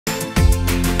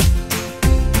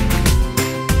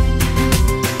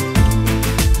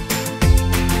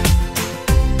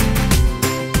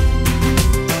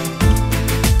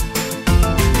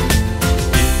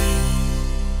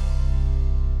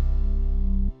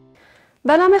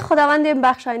به نام خداوند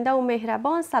بخشاینده و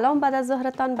مهربان. سلام بعد از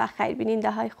ظهرتان بخیر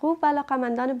بیننده های خوب و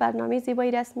علاقه‌مندان برنامه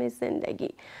زیبای رسمی زندگی.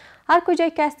 هر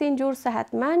کجای که هستین جور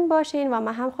صحتمند باشین و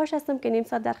من هم خوش هستم که نیم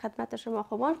ساعت در خدمت شما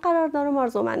خوبان قرار دارم.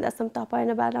 آرزومند هستم تا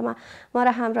پایان برنامه ما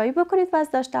را همراهی بکنید و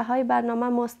از داشته های برنامه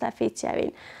مستفید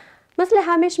شوین. مثل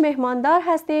همیشه مهماندار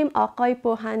هستیم آقای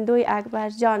پوهندوی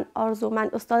اکبرجان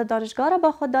آرزومند استاد دانشگاه را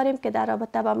با خود داریم که در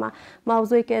رابطه با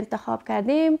موضوعی که انتخاب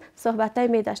کردیم صحبتایی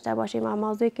می داشته باشیم. و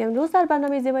موضوعی که امروز در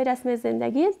برنامه زیبای رسمی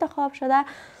زندگی انتخاب شده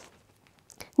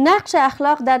نقش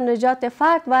اخلاق در نجات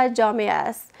فرد و جامعه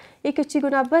است. ای که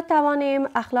چگونه بتوانیم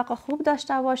اخلاق خوب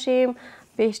داشته باشیم.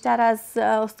 بیشتر از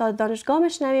استاد دانشگاه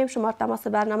میشنویم. شماره تماس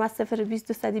برنامه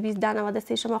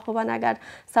 020 شما خوبان اگر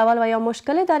سوال و یا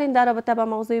مشکلی دارین در رابطه با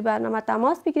موضوع برنامه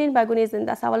تماس بگیرین به گونه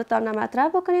زنده سوالتان مطرح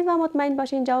بکنید و مطمئن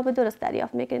باشین جواب درست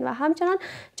دریافت میکنید. و همچنان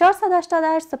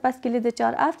 488 سپس کلید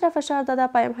 4 را فشار داده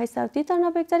پیام های صوتی تان را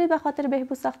بگذارید. به خاطر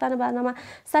بهبود ساختن برنامه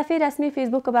صفحه رسمی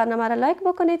فیسبوک برنامه را لایک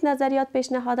بکنید. نظریات،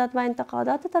 پیشنهادات و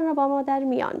انتقاداتتان را با ما در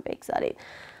میان بگذارید.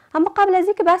 اما قبل از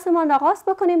اینکه بحثمان را آغاز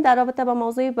بکنیم در رابطه با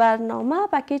موضوع برنامه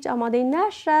پکیج آماده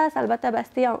نشر است، البته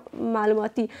بسته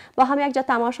معلوماتی با هم یک جا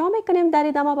تماشا میکنیم. در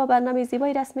ادامه با برنامه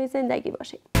زیبای رسمی زندگی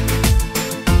باشید.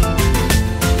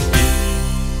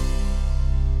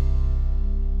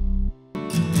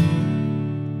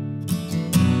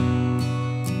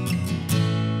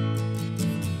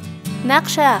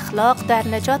 نقش اخلاق در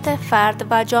نجات فرد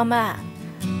و جامعه.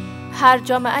 هر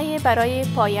جامعه برای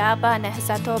پایه و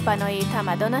نهضت و بنای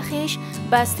تمدن خویش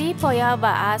بسته پایه و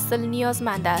اصل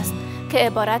نیازمند است که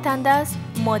عبارتند از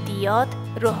مادیات،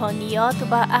 روحانیات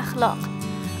و اخلاق.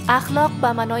 اخلاق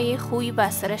به معنای خوی و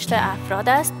سرشت افراد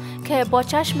است که با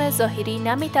چشم ظاهری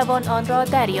نمیتوان آن را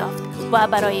دریافت و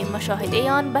برای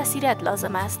مشاهده آن بصیرت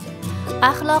لازم است.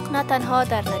 اخلاق نه تنها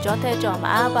در نجات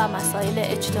جامعه و مسائل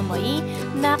اجتماعی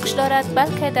نقش دارد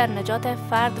بلکه در نجات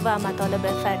فرد و مطالب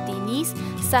فردی نیز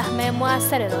سهم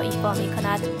مؤثر را ایفا می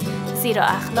کند. زیرا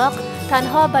اخلاق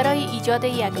تنها برای ایجاد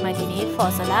یک مدینه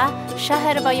فاضله،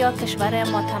 شهر و یا کشور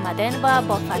متمدن و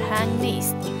با فرهنگ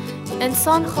نیست.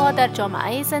 انسان خواه در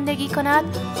جامعه زندگی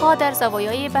کند، خواه در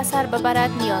زوایای بصر ببرد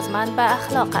نیازمند به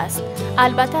اخلاق است.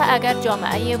 البته اگر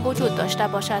جامعه وجود داشته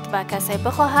باشد و کسی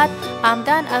بخواهد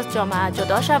عمدن از جامعه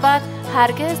جدا شود،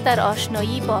 هرگز در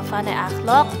آشنایی با فن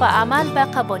اخلاق و عمل به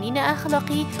قوانین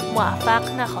اخلاقی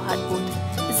موفق نخواهد بود.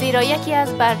 زیرا یکی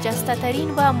از برجسته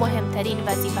ترین و مهمترین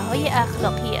وظیفه های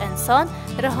اخلاقی انسان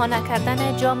رها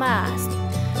کردن جامعه است.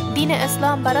 دین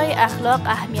اسلام برای اخلاق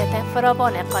اهمیت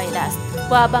فراوان قائل است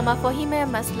و به مفاهیم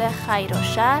مثل خیر و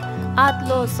شر،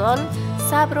 عدل و ظلم،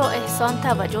 صبر و احسان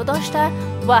توجه داشته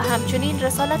و همچنین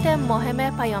رسالت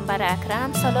مهم پیامبر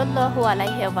اکرم صلی الله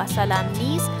علیه و سلم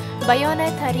نیز بیان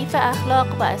تعریف اخلاق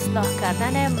و اصلاح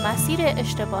کردن مسیر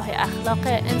اشتباه اخلاق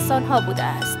انسان ها بوده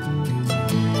است.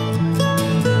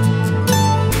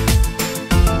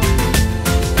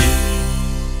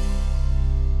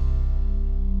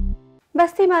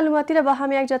 بسته معلوماتی را با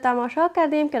هم یک جا تماشا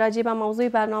کردیم که راجع به موضوع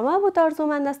برنامه بود.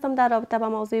 آرزومند هستم در رابطه با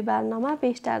موضوع برنامه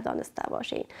بیشتر دانسته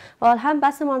باشین. و حال هم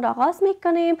بحثمان را آغاز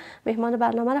میکنیم. مهمان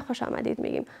برنامه را خوش آمدید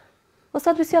میگیم.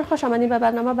 استاد بسیار خوش آمدید به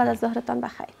برنامه. بعد از ظهرتان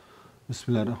بخیر.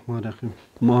 بسم الله الرحمن الرحیم.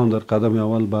 ما هم در قدم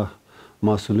اول به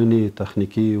مسئولین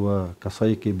تکنیکی و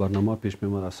کسایی که برنامه پیش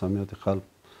میبرند اسامیات قلب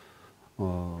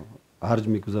عرض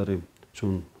میگذاریم،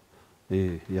 چون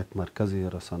یک مرکز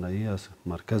رسانه‌ای است،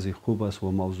 مرکز خوب است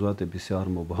و موضوعات بسیار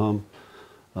مبهم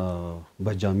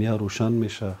به جامعه روشن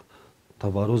میشه،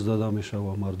 تبارز داده میشه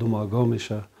و مردم آگاه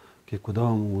میشه که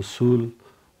کدام اصول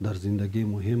در زندگی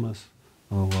مهم است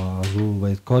و از او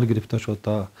باید کار گرفته شد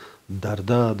تا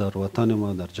درده در وطن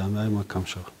ما، در جامعه ما کم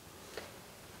شود.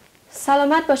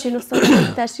 سلامت باشین استاد.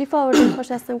 تشریف آوردین.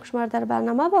 خوش هستم که شما در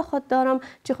برنامه با خود دارم.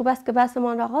 چه خوب است که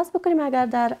بحثمان را آغاز بکنیم. اگر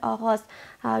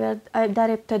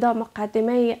در ابتدا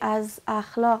مقدمه از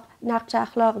اخلاق، نقش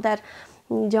اخلاق در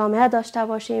جامعه داشته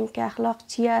باشیم که اخلاق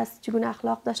چی است، چگونه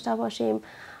اخلاق داشته باشیم،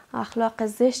 اخلاق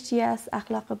زشت چی است،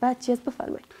 اخلاق بد چی است،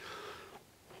 بفرمایید.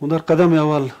 در قدم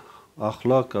اول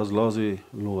اخلاق از لحاظ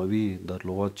لغوی در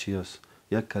لغت چی است؟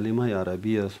 یک کلمه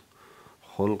عربی است،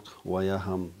 خلق و یا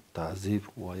هم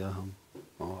تعذیب و یا هم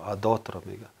عادات را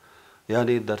میگه.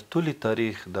 یعنی در طول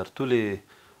تاریخ، در طول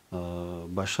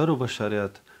بشر و بشریت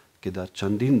که در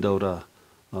چندین دوره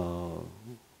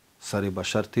سر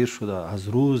بشر تیر شده، از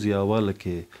روز اول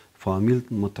که فامیل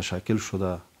متشکل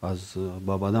شده، از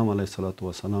بابادم علیه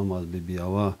السلام، از بیبی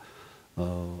حوا،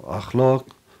 اخلاق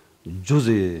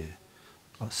جزء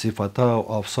صفتا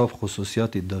و اوصاف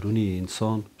خصوصیات درونی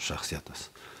انسان شخصیت است.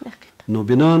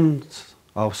 نوبینان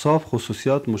اوصاف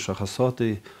خصوصیات مشخصات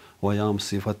و یا هم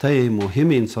صفته مهم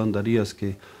انسان داری است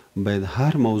که باید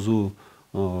هر موضوع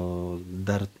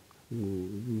در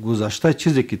گذشته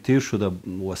چیزی که تیر شده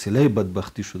وسیله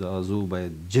بدبختی شده از او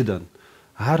باید جدا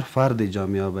هر فرد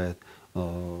جامعه باید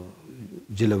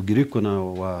جلوگیری کنه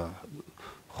و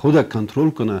خود کنترل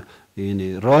کنه.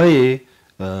 یعنی راه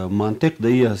منطق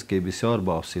دی است که بسیار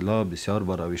با حوصله، بسیار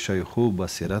با روش‌های خوب، با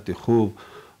سیرت خوب،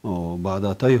 با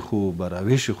عادت‌های خوب، با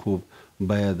روش خوب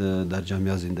باید در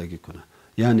جامعه زندگی کنه.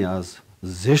 یعنی از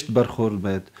زشت برخورد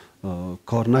باید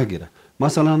کار نگیره.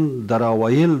 مثلا در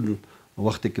اوایل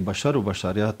وقتی که بشر و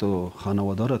بشریت و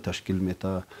خانواده را تشکیل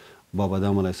میده،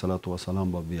 بابادم علیه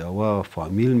السلام با بیاوه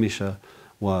فامیل میشه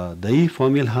و در این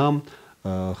فامیل هم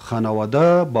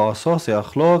خانواده با اساس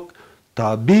اخلاق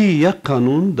تابع یک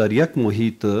قانون در یک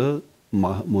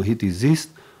محیط زیست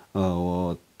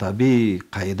و تابع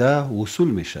قاعده اصول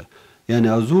میشه. یعنی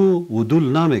از او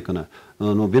عدول نمیکنه.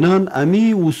 نو بنان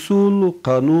امی اصول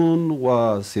قانون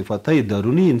و صفتای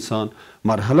درونی انسان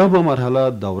مرحله به مرحله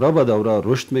دوره به دوره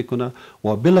رشد میکنه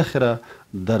و بالاخره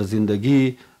در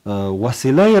زندگی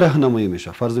وسیله راهنمایی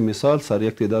میشه. فرض مثال سر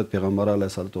یک تعداد پیغمبر علیه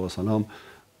السلام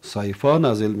صحیفه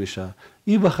نازل میشه.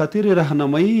 این به خاطر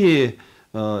راهنمایی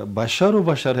بشر و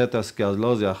بشریت است که از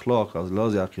لحاظ اخلاق، از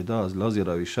لحاظ عقیده، از لحاظ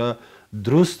رویشه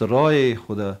درست راه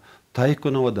خود طی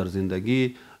کنه و در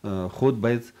زندگی خود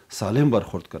باید سالم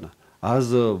برخورد کنه.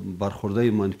 از برخوردهای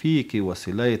منفی که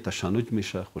وسیله تشنج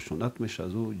میشه، خشونت میشه،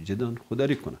 از او جدا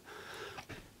خودداری کنه.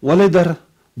 ولی در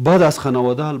بعد از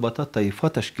خانواده البته طایفه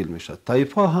تشکیل میشه.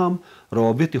 طایفه هم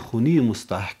روابط خونی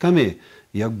مستحکم یک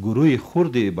گروه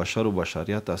خرد بشر و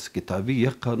بشریت است که تابع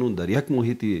یک قانون در یک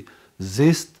محیط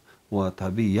زیست و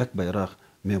تابع یک بیرق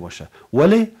می باشه.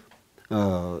 ولی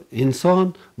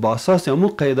انسان با اساس همون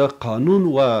قاعده قانون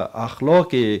و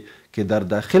اخلاقی که در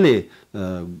داخل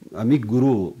امی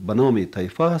گروه به نام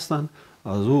طایفه هستند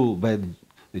از او باید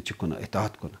چی کنه؟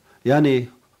 اطاعت کنه. یعنی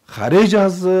خارج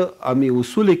از امی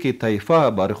اصولی که طایفه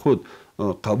برای خود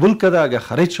قبول کرده اگر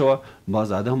خارج شوه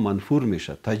باز آدم منفور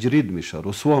میشه، تجرید میشه،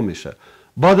 رسوا میشه.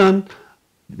 بعدا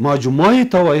مجموعه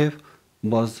طوایف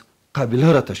باز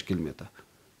قبیله را تشکیل میده.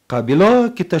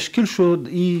 قبیله که تشکیل شد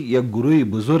این یک گروه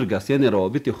بزرگ است. یعنی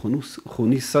روابط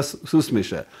خونی سوس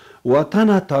میشه و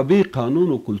تنها تابع قانون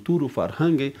و کلتور و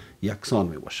فرهنگ یکسان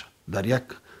می باشه در یک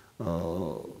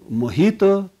محیط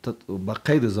با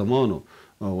قید زمان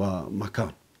و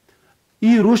مکان.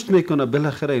 این رشد میکنه،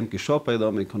 بالاخره انکشاف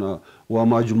پیدا میکنه و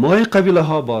مجموعه قبیله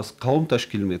ها باز قوم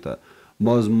تشکیل میده،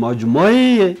 باز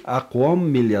مجموعه اقوام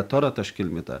ملیت ها را تشکیل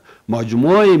میده،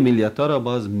 مجموعه ملیت ها را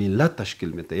باز ملت تشکیل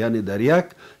میده. یعنی در یک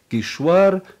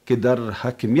کشور که در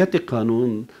حاکمیت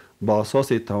قانون با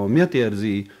اساس تمامیت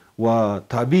ارضی و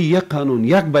تابع یک قانون،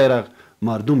 یک بیرق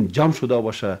مردم جمع شده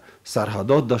باشه،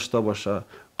 سرحدات داشته باشه،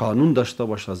 قانون داشته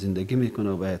باشه، زندگی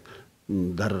میکنه. باید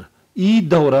در این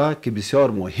دوره که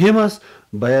بسیار مهم است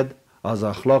باید از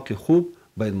اخلاق خوب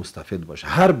باید مستفید باشه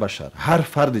هر بشر، هر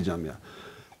فرد جامعه.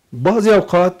 بعضی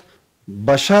اوقات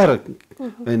بشر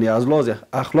یعنی از لحاظ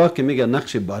اخلاق که میگه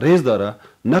نقش بارز داره،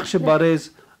 نقش بارز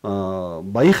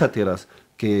با این خاطر است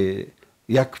که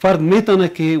یک فرد میتونه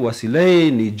که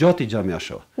وسیله نجات جامعه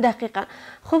شود. دقیقا.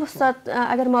 خب استاد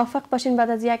اگر موافق باشین بعد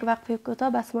از یک وقفه کوتاه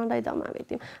بحثمان را ادامه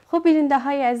میدیم. خب بیننده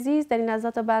های عزیز در این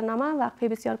لحظات برنامه وقفه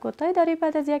بسیار کوتاهی داریم.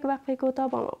 بعد از یک وقفه کوتاه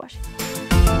با ما باشید.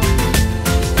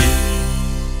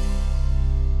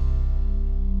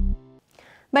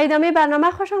 به ادامه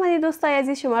برنامه خوش آمدید دوستای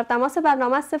عزیز. شماره تماس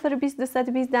برنامه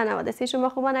 020-220-1093. شما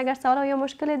خوبان اگر سوال یا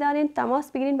مشکلی دارین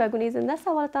تماس بگیرین و گونه زنده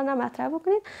سوالتان را مطرح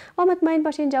بکنید و مطمئن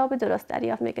باشین جواب درست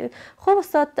دریافت میکنید. خب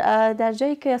استاد در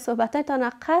جایی که صحبتتان را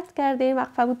قطع کردیم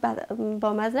وقفه بود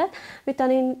با معذرت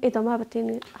میتونین ادامه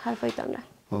بدین حرفایتان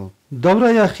را.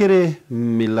 دوره اخیر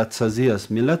ملت سازی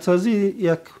است. ملت سازی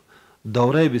یک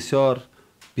دوره بسیار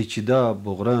پیچیده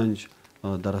بغرنج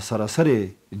در سراسر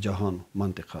جهان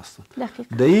منطقه هستند.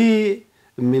 در این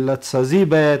ملت سازی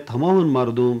باید تمام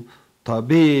مردم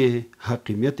تابع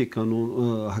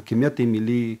حاکمیت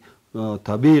ملی،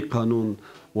 تابع قانون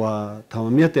و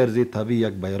تمامیت ارضی، تابع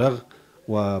یک بیرق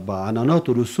و با عنعنات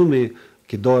و رسومی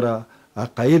که داره،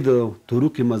 عقاید،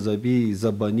 طرق مذهبی،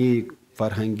 زبانی،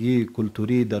 فرهنگی،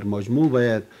 کلتوری در مجموع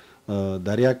باید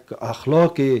در یک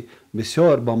اخلاق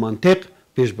بسیار با منطق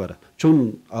پیش بره.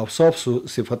 چون اوصاف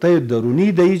صفتای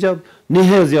درونی در اینجا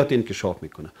نهایت زیاد انکشاف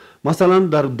میکنه. مثلا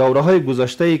در دوره های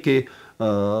گذشته ای که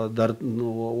در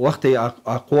وقت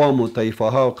اقوام و طایفه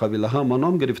ها و قبیله ها ما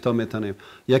نام گرفته میتونیم،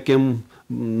 یکم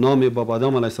نام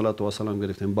بابادم علیه السلام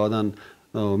گرفتیم، بعدا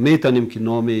میتونیم که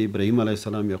نام ابراهیم علیه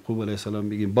السلام، یعقوب علیه السلام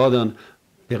بگیم، بعدا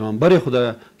پیغمبر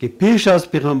خدا که پیش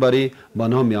از پیغمبری با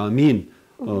نام امین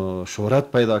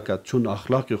شهرت پیدا کرد چون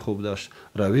اخلاق خوب داشت،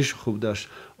 روش خوب داشت.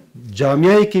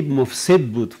 جامعه که مفسد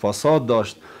بود، فساد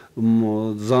داشت،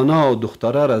 زانا و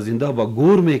دختره را زنده با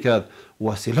گور میکرد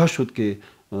وسیله شد که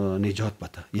نجات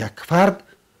بده. یک فرد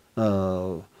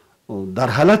در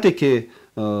حالتی که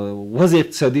وضع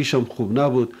اقتصادیش هم خوب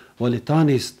نبود ولی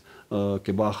تانست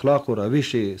که با اخلاق و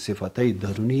روش صفاتهای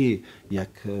درونی یک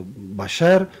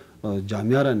بشر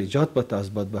جامعه را نجات بده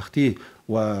از بدبختی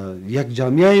و یک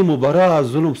جامعه مبرا از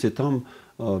ظلم ستم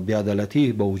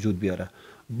بی‌عدالتی به وجود بیاره.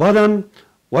 بعداً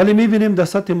ولی میبینیم در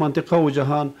سطح منطقه و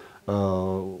جهان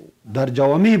در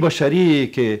جوامع بشری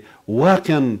که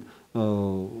واقعا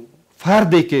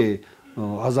فردی که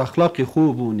از اخلاق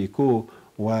خوب و نیکو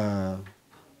و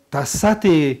تا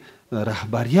سطح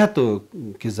رهبریت و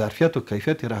که ظرفیت و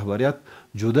کیفیت رهبریت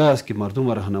جدا است که مردم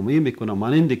را راهنمایی میکنه،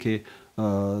 مانند که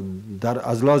در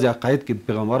از لحاظ عقاید که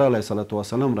پیغمبر علیه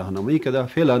السلام راهنمایی کرده،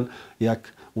 فعلا یک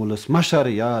ولسمشر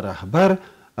یا رهبر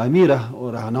امیر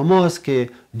راهنما است که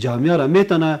جامعه را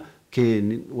میتونه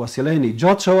که وسیله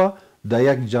نجات شوه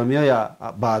در یک جامعه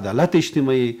با عدالت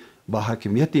اجتماعی، با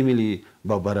حاکمیت ملی،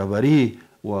 با برابری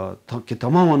و که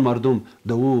تمام مردم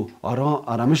در او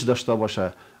آرامش داشته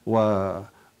باشه و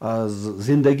از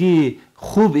زندگی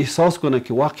خوب احساس کنه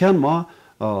که واقعا ما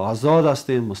آزاد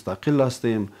هستیم، مستقل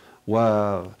هستیم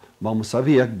و با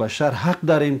مساوی یک بشر حق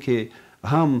داریم که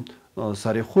هم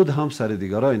سر خود هم سر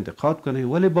دیگران انتقاد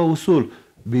کنیم ولی با اصول،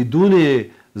 بدون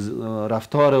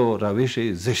رفتار و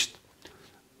روش زشت.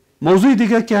 موضوع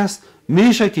دیگه که هست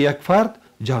میشه که یک فرد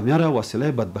جامعه را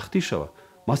وسیله بدبختی شود.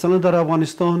 مثلا در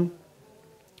افغانستان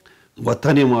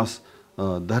وطن ماست،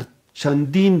 در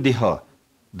چندین دهه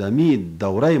دمی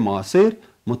دوره معاصر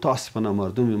متاسفانه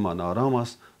مردم ما نارام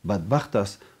است، بدبخت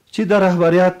است. چی در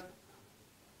رهبریت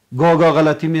گاگا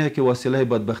غلطی میه که وسیله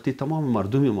بدبختی تمام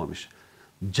مردم ما میشه.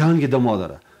 جنگ دما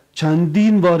داره،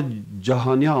 چندین بار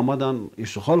جهانی آمدن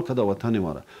اشغال کرده وطن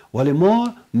ما را ولی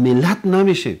ما ملت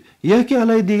نمیشیم. یکی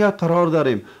علیه دیگه قرار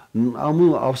داریم،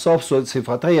 امو اوصاف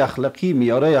صفاتهای اخلاقی،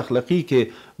 معیارهای اخلاقی که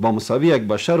با مساوی یک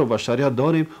بشر و بشریت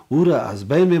داریم او را از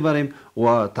بین میبریم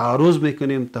و تعرض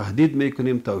میکنیم، تهدید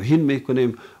میکنیم، توهین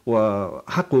میکنیم و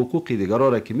حق و حقوق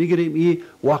دیگران را که میگیریم. این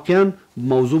واقعا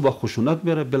موضوع به خشونت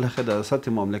میره. بالاخره در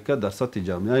سطح مملکت، در سطح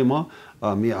جامعه ما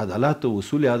می عدالت و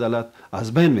اصول عدالت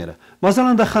از بین میره.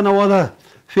 مثلا در خانواده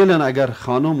فعلا اگر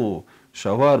خانم و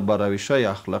شوهر با روش‌های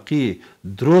اخلاقی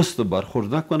درست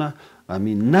برخورد نکنه،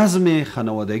 همین نظم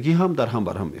خانوادگی هم در هم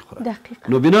بر هم میخوره.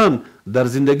 نو بنان در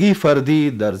زندگی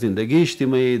فردی، در زندگی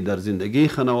اجتماعی، در زندگی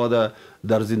خانواده،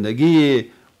 در زندگی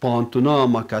پانتونا،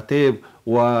 مکاتب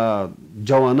و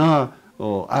جوانا،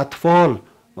 اطفال،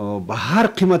 به هر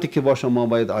قیمتی که باشه ما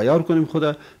باید عیار کنیم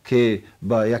خدا که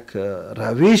با یک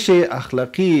روش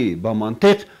اخلاقی با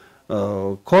منطق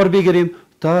کار بگیریم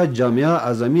تا جامعه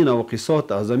از امین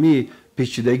نواقصات، از امین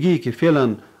پیچیدگی که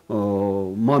فعلا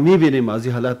ما میبینیم از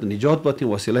این حالت نجات باتیم،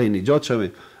 وسیله نجات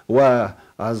شویم و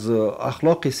از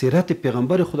اخلاق سیرت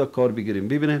پیغمبر خدا کار بگیریم.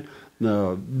 ببینید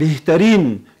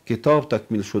بهترین کتاب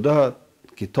تکمیل شده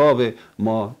کتاب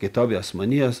ما کتاب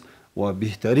آسمانی است و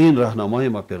بهترین راهنمای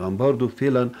ما پیغمبر دو.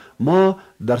 فعلا ما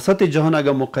در سطح جهان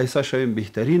اگر مقایسه شویم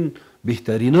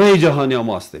بهترینای جهانی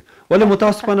ما هستیم ولی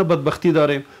متاسفانه بدبختی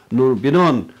داریم.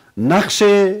 بنان نقش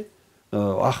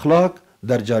اخلاق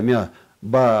در جامعه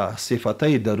با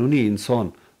صفاتهای درونی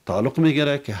انسان تعلق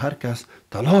میگیره که هر کس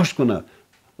تلاش کنه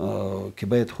که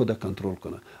باید خود کنترل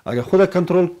کنه. اگر خود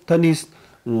کنترل نیست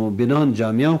بنان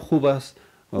جامعه هم خوب است،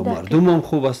 مردم هم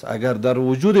خوب است. اگر در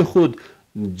وجود خود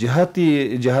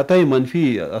جهتهای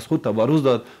منفی از خود تبرز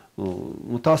داد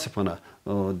متاسفانه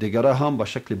دیگران هم به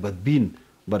شکل بدبین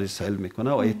برای سهل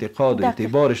میکنه و اعتقاد و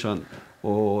اعتبارشان و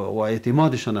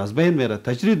اعتمادشان از بین میره،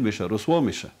 تجرید میشه، رسوا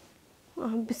میشه.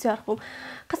 بسیار خوب.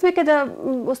 قسمی که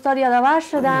استاد یادآور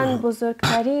شدن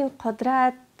بزرگترین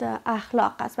قدرت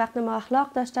اخلاق است. وقتی ما اخلاق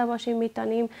داشته باشیم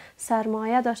میتونیم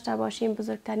سرمایه داشته باشیم.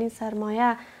 بزرگترین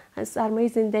سرمایه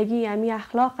زندگی امی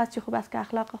اخلاق است. چه خوب است که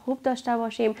اخلاق خوب داشته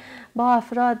باشیم، با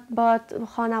افراد، با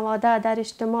خانواده، در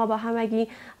اجتماع با همگی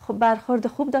برخورد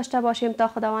خوب داشته باشیم تا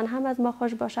خداوند هم از ما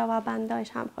خوش باشه و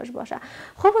بنده‌اش هم خوش باشه.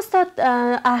 خب استاد،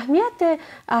 اهمیت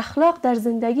اخلاق در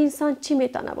زندگی انسان چی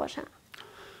میتونه باشه؟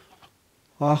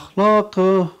 اخلاق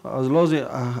از لحاظ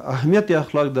اهمیت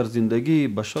اخلاق در زندگی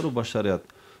بشر و بشریت،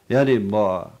 یعنی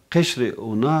با قشر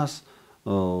اوناس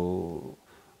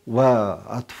و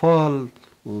اطفال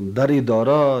در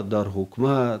اداره، در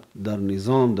حکومت، در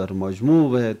نظام، در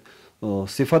مجموع باید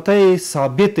صفتهای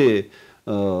ثابت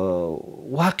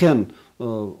واقعا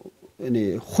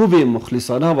یعنی خوب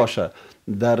مخلصانه باشه.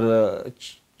 در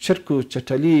چرک و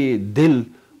چټلی دل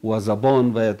و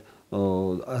زبان باید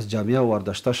از جامعه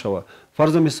ورداشته شود.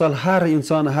 فرض مثال هر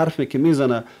انسان حرفی که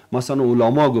میزنه، مثلا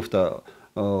علما گفته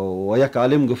و یک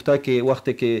عالم گفته که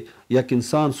وقتی که یک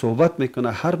انسان صحبت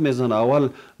میکنه حرف میزنه اول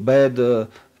باید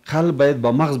قلب باید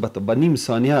با مغز به نیم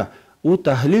ثانیه او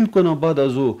تحلیل کنه بعد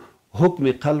از او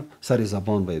حکم قلب سر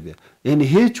زبان باید بیاد. یعنی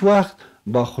هیچ وقت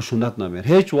با خشونت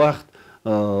نمیر، هیچ وقت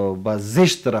با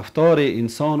زشت رفتار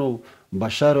انسان و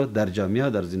بشر در جامعه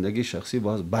در زندگی شخصی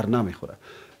باز بر نمیخوره.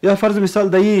 یا فرض مثال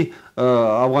در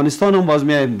افغانستان هم باز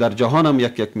میایم، در جهان هم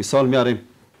یک مثال میاریم.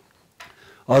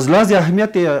 از لحاظ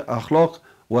اهمیت اخلاق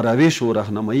و روش و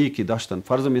راهنمایی که داشتن،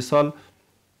 فرض مثال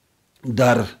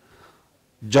در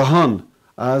جهان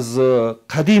از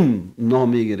قدیم نام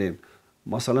میگیریم،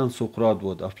 مثلا سقراط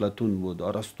بود، افلاطون بود،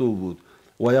 ارسطو بود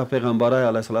و یا پیغمبرای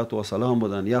علیه السلام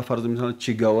بودن، یا فرض مثال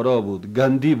چه گوارا بود،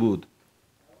 گاندی بود،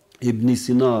 ابن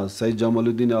سینا، سید جمال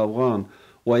الدین افغان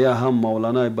و یا هم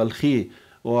مولانا بلخی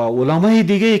و علمای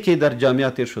دیگه که در جامعه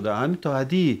تیر شده، همین تا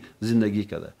حدی زندگی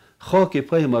کرده، خاک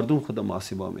پای مردم خودم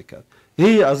محاسبه میکرد،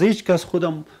 از هیچ کس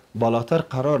خودم بالاتر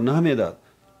قرار نمیداد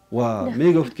و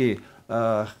میگفت که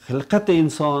خلقت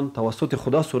انسان توسط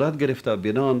خدا صورت گرفته،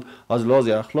 بنان از لحاظ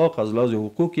اخلاق از لحاظ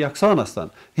حقوق یکسان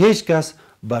هستند، هیچ کس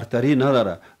برتری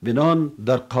نداره. بنان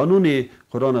در قانون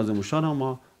قرآن عظیم شان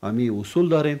ما امی اصول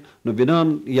داریم. نو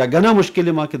بنان یگانه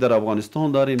مشکل ما که در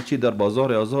افغانستان داریم، چی در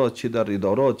بازار آزاد، چی در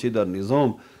ادارات، چی در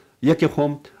نظام، یکی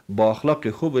خم با اخلاق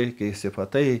خوبه که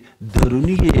صفات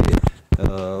درونی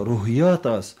روحیات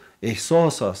است،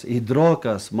 احساس است، ادراک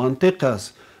است، منطق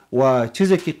است و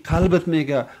چیزی که قلبت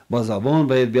میگه با زبان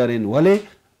باید بیارین، ولی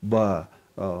با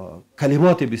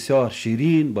کلمات بسیار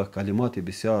شیرین، با کلمات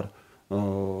بسیار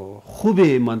خوب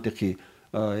منطقی،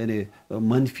 یعنی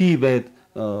منفی باید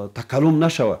تکلم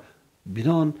نشوه.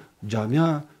 بنان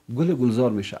جامعه گل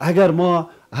گلزار میشه. اگر ما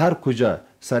هر کجا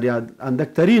سریع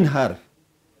اندکترین حرف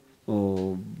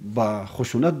با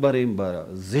خشونت بریم، با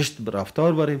زشت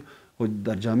رفتار بریم،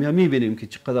 در جامعه میبینیم که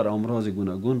چقدر امراض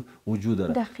گوناگون وجود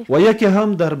داره. و یکی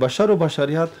هم در بشر و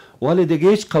بشریت ولی دیگه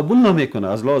هیچ قبول نمیکنه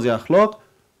از لحاظ اخلاق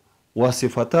و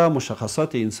صفات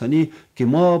مشخصات انسانی که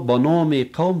ما با نام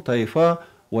قوم، طایفه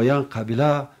و یا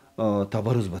قبیله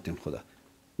تبرز بتیم خدا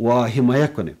و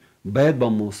حمایت کنیم. باید با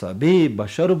مصابه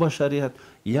بشر و بشریت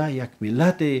یا یک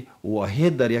ملت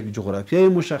واحد در یک جغرافیای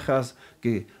مشخص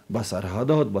که با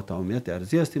سرحدات با تمامیت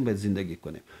ارضی هستیم باید زندگی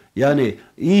کنیم. یعنی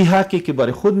این حقی که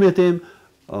برای خود میتیم،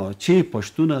 چی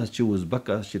پشتون است، چی ازبک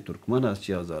است، چی ترکمن است،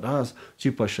 چی هزاره است،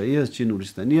 چی پشایی است، چی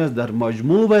نورستانی است، در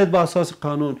مجموع باید با اساس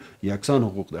قانون یکسان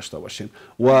حقوق داشته باشیم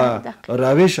و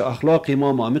روش اخلاقی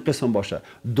ما همین قسم باشه.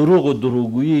 دروغ و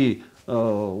دروغگویی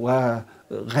و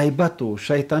غیبت و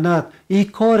شیطنت این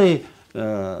کار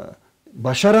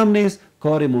بشر هم نیست،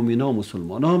 کار مومنان و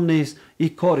مسلمان هم نیست، این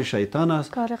کار شیطان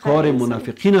است، کار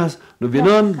منافقین است.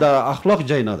 بنان در اخلاق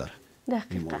جای نداره.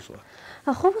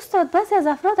 خب استاد، بعضی از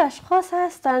افراد اشخاص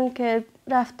هستند که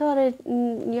رفتار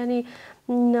یعنی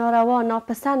ناروا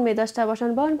ناپسند می داشته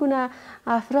باشند. با آن گونه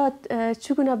افراد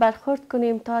چگونه برخورد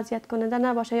کنیم تا اذیت کننده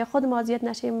نباشه یا خود ما اذیت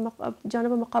نشیم،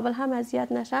 جانب مقابل هم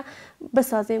اذیت نشه،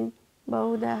 بسازیم با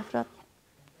اون افراد؟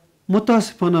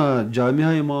 متاسفانه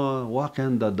جامعه ما واقعا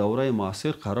در دوره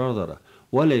معاصر قرار داره،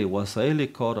 ولی وسایل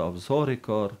کار، ابزار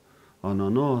کار،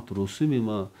 عنعنات، رسوم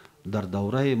ما در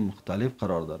دوره مختلف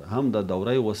قرار داره. هم در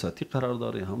دوره وسطی قرار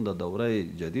داره، هم در دوره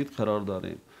جدید قرار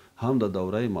داریم، هم در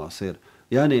دوره معاصر.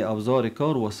 یعنی ابزار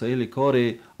کار، وسایل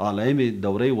کار علائم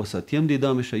دوره وسطی هم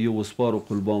دیده میشه، یه وسپار و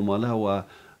قلباماله و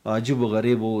عجیب و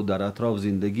غریب و در اطراف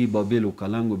زندگی با بیل و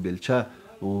کلنگ و بیلچه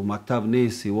و مکتب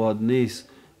نیست، سواد نیست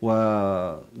و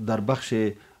در بخش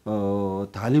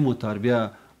تعلیم و تربیه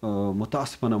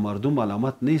متاسفانه مردم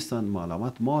معلومات نیستند،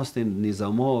 معلومات ما هستیم.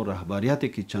 نظام و رهبریتی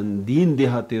که چندین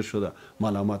دهه تیر شده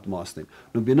معلومات ما هستیم.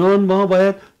 بنابراین ما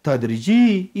باید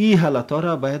تدریجی این حالت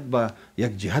را باید با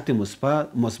یک جهت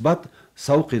مثبت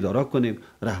سوق اداره کنیم،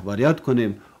 رهبریت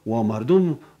کنیم و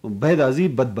مردم باید از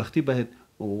این بدبختی باید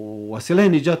وسیله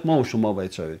نجات ما و شما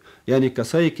باید شوید. یعنی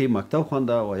کسایی که مکتب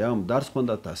خونده و یا هم درس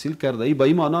خونده، تحصیل کرده، این به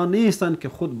این معنا نیستند که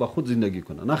خود به خود زندگی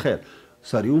کنه، نه خیر.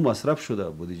 سریع مصرف شده،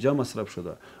 بودجه مصرف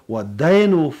شده و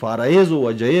دین و فرایض و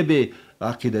وجایب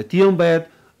عقیدتی هم باید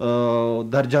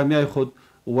در جامعه خود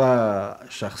و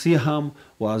شخصی هم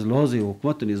و از لحاظ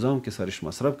حکومت و نظام که سرش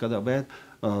مصرف کرده باید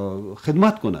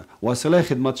خدمت کنه، وسیله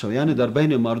خدمت شود. یعنی در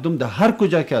بین مردم در هر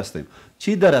کجا که هستیم،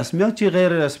 چی در رسمیت چی غیر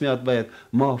رسمیت، باید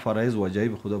ما فرایض و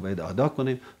وجایب خدا باید ادا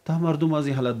کنیم تا مردم از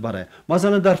این حالت بره.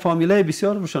 مثلا در فامیلای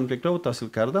بسیار روشنفکرا و تحصیل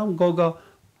کردم گاگا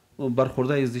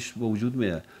برخورده ازش به وجود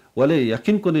میاد، ولی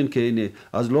یقین کنین که این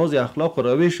از لحاظ اخلاق و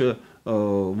روش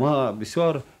ما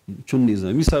بسیار چون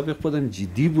نظامی سابق بودم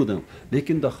جدی بودم،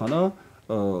 لیکن در خانه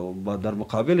در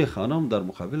مقابل خانم، در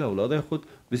مقابل اولاد خود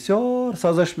بسیار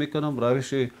سازش میکنم،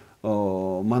 روش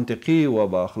منطقی و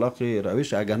با اخلاق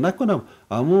روش اگر نکنم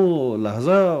همو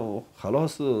لحظه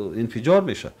خلاص انفجار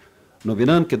میشه.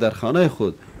 نبینن که در خانه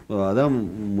خود آدم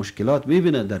مشکلات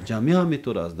میبینه، در جامعه هم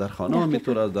میطور است، در خانه هم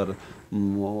میطور است، در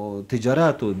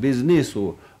تجارت و بیزنس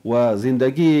و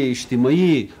زندگی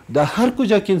اجتماعی، در هر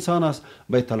کجا که انسان است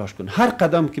باید تلاش کنه. هر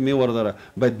قدم که میورداره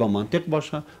باید با منطق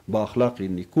باشه، با اخلاق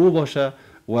نیکو باشه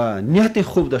و نیت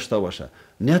خوب داشته باشه.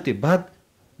 نیت بد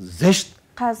زشت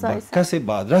کسی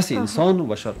بادرس انسان و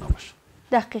بشر نباشه.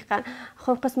 دقیقا.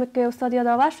 خب قسمی که استاد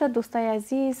یادآور شد، دوستای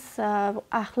عزیز،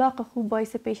 اخلاق خوب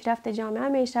باعث پیشرفت جامعه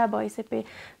میشه، باعث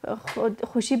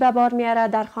خوشی به بار میاره.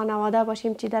 در خانواده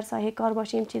باشیم، چی در ساحه کار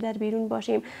باشیم، چی در بیرون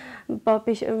باشیم،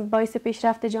 باعث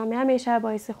پیشرفت جامعه میشه،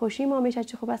 باعث خوشی ما میشه.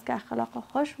 چه خوب است که اخلاق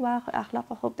خوش و اخلاق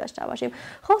خوب داشته باشیم.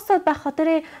 خب استاد، به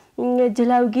خاطر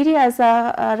جلوگیری از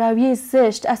رویه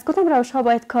زشت از کدام روش ها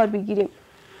باید کار بگیریم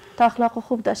تا اخلاق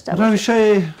خوب داشته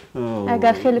باشیم؟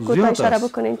 اگر خیلی کوتاه اشاره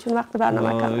بکنین چون وقت برنامه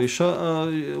کم است.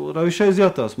 روش‌های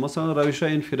زیاد است. مثلا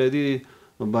روش‌های انفرادی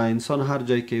با انسان هر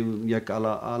جایی که یک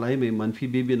علائم منفی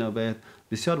ببینه باید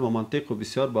بسیار با منطق و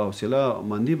بسیار با حوصله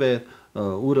مندی باید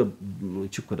او را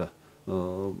چی کنه،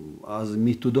 از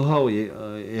میتودها و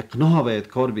اقناع باید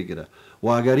کار بگیره. و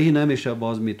اگر این نمیشه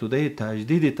باز میتوده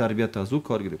تجدید تربیت از او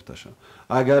کار گرفته شه.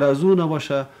 اگر از او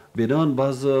نباشه بدان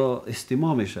باز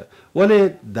استماع میشه. ولی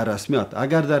در رسمیت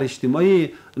اگر در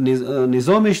اجتماعی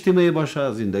نظام اجتماعی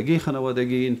باشه، زندگی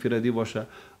خانوادگی انفرادی باشه،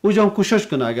 او کوشش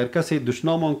کنه اگر کسی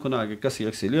دشنام کنه، اگر کسی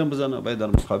یک سیلی هم بزنه باید در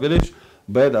مقابلش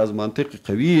باید از منطق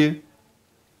قوی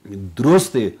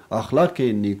درست اخلاق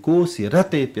نیکو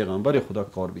سیرت پیغمبر خدا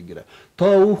کار بگیره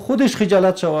تا او خودش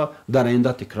خجالت شوه در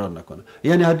آینده تکرار نکنه.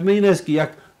 یعنی حتمی این است که یک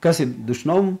کسی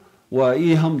دشنام و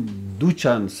ای هم دو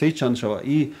چند سه چند شوه،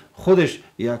 ای خودش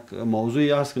یک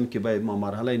موضوعی است که باید ما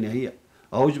مرحله نهایی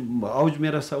اوج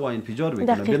میرسه و انفجار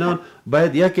میکنه. بنابراین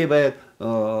باید یکی باید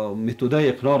متد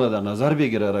اقناع را در نظر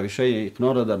بگیره، روش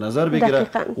اقناع را در نظر بگیره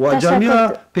و جامعه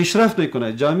پیشرفت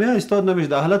میکنه. جامعه استاد نمیشه،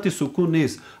 در حالت سکون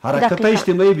نیست، حرکت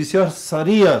اجتماعی بسیار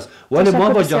سریع است، ولی ما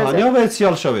با جهانی باید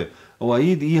سیال شویم و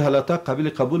این حالت قابل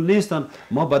قبول نیستن.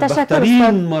 ما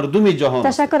بدبخترین مردم جهان.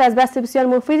 تشکر از بحث بسیار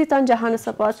مفیدتان. جهان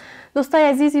سپاس. دوستای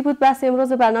عزیزی بود بحث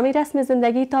امروز برنامه رسم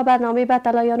زندگی. تا برنامه بعد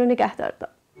تلایان رو نگهدار.